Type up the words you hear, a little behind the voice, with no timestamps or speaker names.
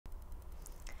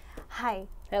Hi.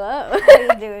 Hello. How are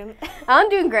you doing? I'm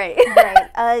doing great.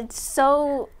 Great.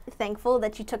 So thankful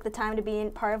that you took the time to be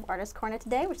part of Artist Corner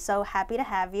today. We're so happy to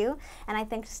have you. And I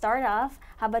think to start off,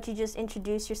 how about you just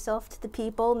introduce yourself to the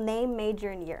people, name, major,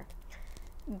 and year.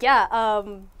 Yeah,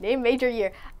 name, major,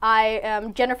 year. I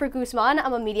am Jennifer Guzman.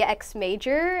 I'm a Media X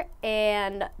major,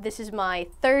 and this is my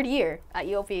 3rd year at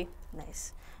UOP.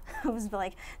 Nice. I was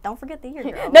like, don't forget the year,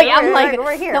 girl. No, yeah, I'm like,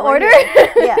 we're here. the we're order?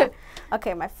 Here. Yeah.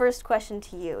 Okay, my first question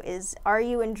to you is, are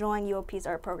you enjoying UOP's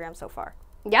art program so far?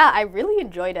 Yeah, I really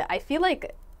enjoyed it. I feel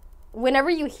like whenever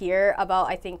you hear about,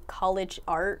 I think, college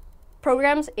art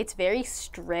programs, it's very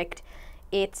strict.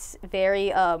 It's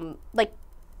very, like,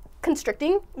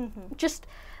 constricting. Mm-hmm. Just,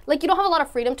 like, you don't have a lot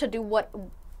of freedom to do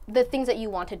the things that you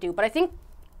want to do. But I think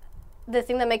the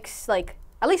thing that makes, like,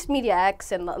 at least Media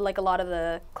X and, like, a lot of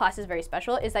the classes very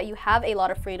special is that you have a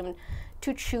lot of freedom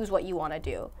to choose what you want to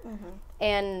do. Mm-hmm.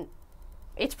 And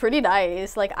it's pretty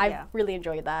nice. Like, I've Yeah. really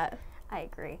enjoyed that. I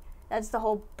agree. That's the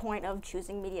whole point of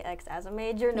choosing Media X as a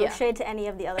major. No Yeah. shade to any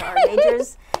of the other art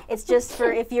majors. It's just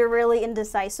for if you're really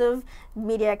indecisive,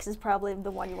 Media X is probably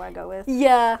the one you want to go with.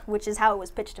 Yeah. Which is how it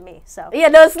was pitched to me. So Yeah,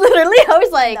 no, it's literally, I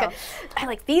was like, No. I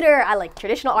like theater, I like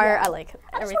traditional art, Yeah. I like I just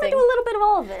want to everything. do a little bit of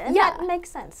all of it, and Yeah. that makes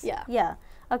sense. Yeah. Yeah.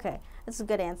 Okay, that's a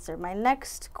good answer. My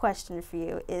next question for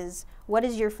you is, what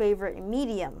is your favorite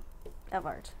medium of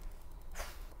art?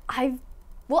 I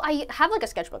have like a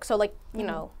sketchbook, so like, you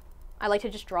know, I like to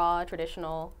just draw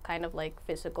traditional kind of like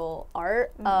physical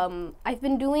art. I've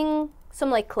been doing some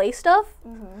like clay stuff,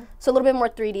 so a little bit more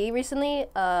 3D recently.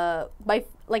 I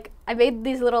made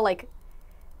these little like,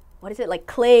 what is it, like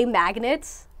clay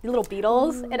magnets, these little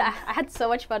beetles, and I had so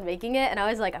much fun making it, and I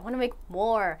was like, I want to make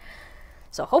more.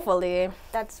 So hopefully.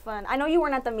 That's fun. I know you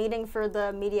weren't at the meeting for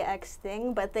the Media X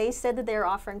thing, but they said that they were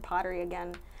offering pottery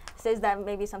again. So is that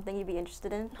maybe something you'd be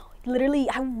interested in? Literally,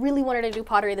 I really wanted to do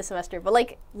pottery this semester, but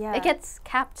like, Yeah. it gets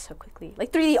capped so quickly.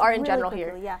 Like 3D art in Really general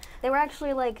quickly, here. Yeah, they were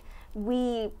actually like,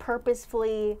 we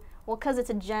purposefully, well, because it's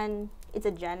a gen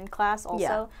class also.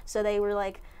 Yeah. So they were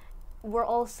like,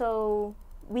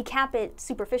 we cap it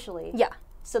superficially. Yeah.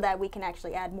 So that we can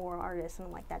actually add more artists, and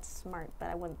I'm like, that's smart, but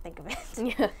I wouldn't think of it.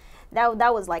 Yeah.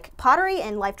 That was like pottery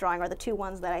and life drawing are the two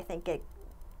ones that I think get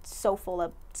so full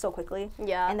up so quickly.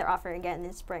 Yeah. And they're offering again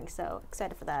in spring, so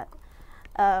excited for that.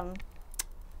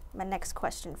 My next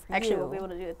question for Actually, you. we'll be able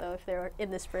to do it though if they're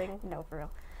in the spring. No, for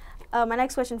real. My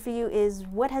next question for you is,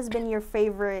 what has been your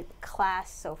favorite class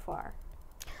so far?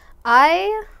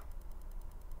 Oh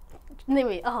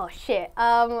shit.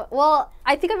 Well,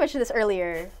 I think I mentioned this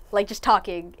earlier, like just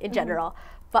talking in general,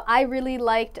 but I really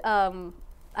liked,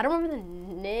 I don't remember the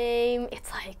name. It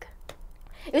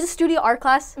was a studio art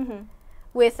class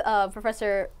with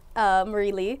Professor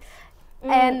Marie Lee,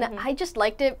 and I just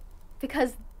liked it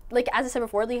because, like, as I said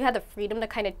before, you had the freedom to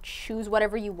kind of choose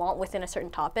whatever you want within a certain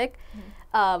topic,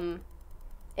 and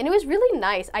it was really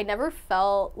nice. I never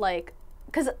felt like,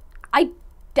 because I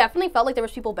definitely felt like there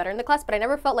was people better in the class, but I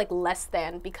never felt like less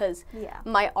than because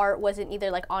my art wasn't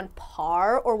either like on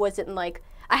par or wasn't like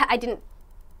I didn't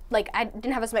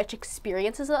have as much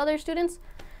experience as the other students.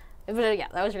 But yeah,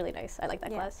 that was really nice. I like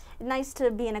that class. Nice to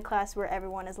be in a class where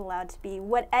everyone is allowed to be in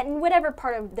whatever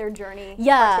part of their journey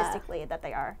artistically that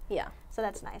they are. Yeah. So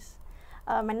that's nice.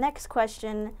 My next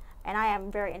question, and I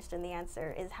am very interested in the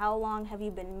answer, is how long have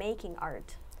you been making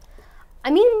art?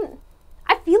 I mean,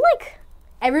 I feel like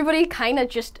everybody kind of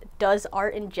just does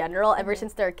art in general ever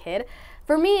since they're a kid.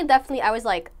 For me, definitely, I was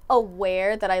like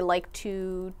aware that I like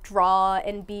to draw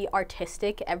and be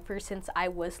artistic ever since I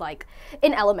was like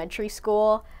in elementary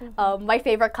school. My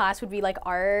favorite class would be like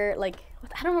art, like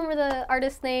I don't remember the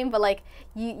artist's name, but like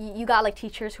you got like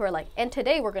teachers who are like, and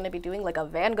today we're gonna be doing like a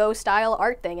Van Gogh style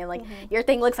art thing, and like your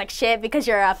thing looks like shit because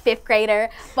you're a 5th grader,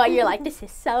 but you're like, this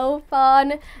is so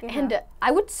fun. And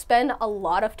I would spend a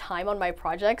lot of time on my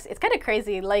projects. It's kind of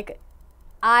crazy, like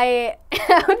I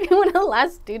would be one of the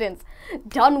last students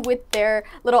done with their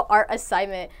little art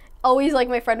assignment. Always, like,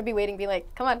 my friend would be waiting, be like,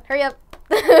 come on, hurry up.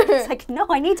 It's like, no,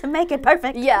 I need to make it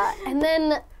perfect. Yeah, and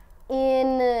then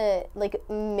in, like,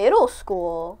 middle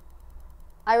school,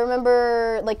 I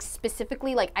remember, like,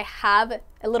 specifically, like, I have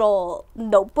a little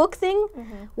notebook thing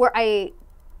where I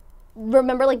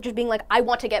remember, like, just being like, I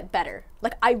want to get better.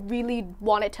 Like, I really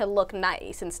want it to look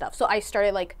nice and stuff. So I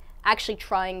started, like, actually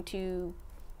trying to,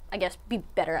 I guess, be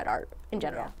better at art in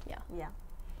general. Yeah.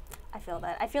 I feel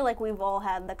that. I feel like we've all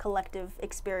had the collective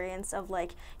experience of,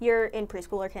 like, you're in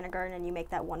preschool or kindergarten and you make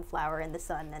that one flower in the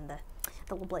sun and the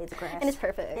little blades of grass. And it's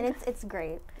perfect. And it's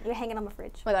great. You hang it on the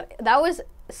fridge. Oh my god, that was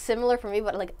similar for me,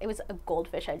 but like it was a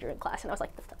goldfish I drew in class, and I was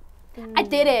like, I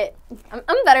did it.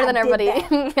 I'm better than I did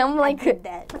everybody. I'm like I did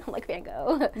that. I'm like Van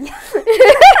Gogh.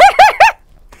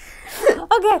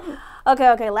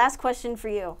 Okay. Last question for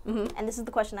you. And this is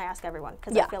the question I ask everyone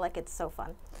because I feel like it's so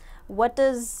fun. What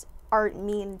does art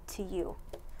mean to you?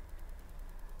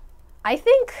 I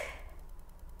think,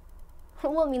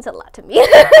 well, it means a lot to me,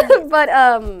 but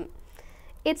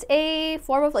it's a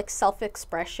form of like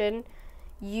self-expression.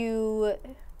 You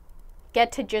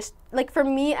get to just, like, for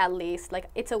me at least, like,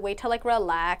 it's a way to like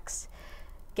relax,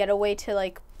 get a way to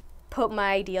like put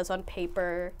my ideas on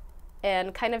paper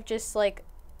and kind of just like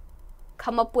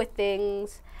come up with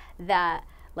things that,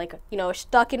 like, you know, are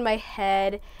stuck in my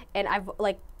head, and I've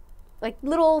like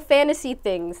little fantasy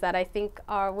things that I think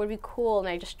would be cool, and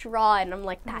I just draw it, and I'm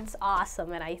like, that's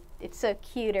awesome, and it's so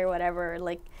cute or whatever.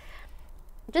 Like,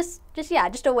 just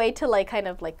a way to like kind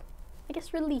of like, I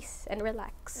guess, release and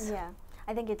relax. Yeah.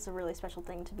 I think it's a really special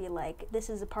thing to be like, this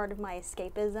is a part of my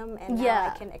escapism, and now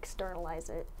I can externalize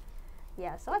it.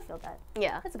 Yeah, so I feel that.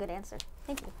 Yeah. That's a good answer.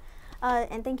 Thank you.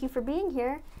 And thank you for being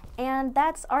here. And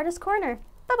that's Artist Corner.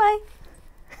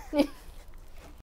 Bye-bye.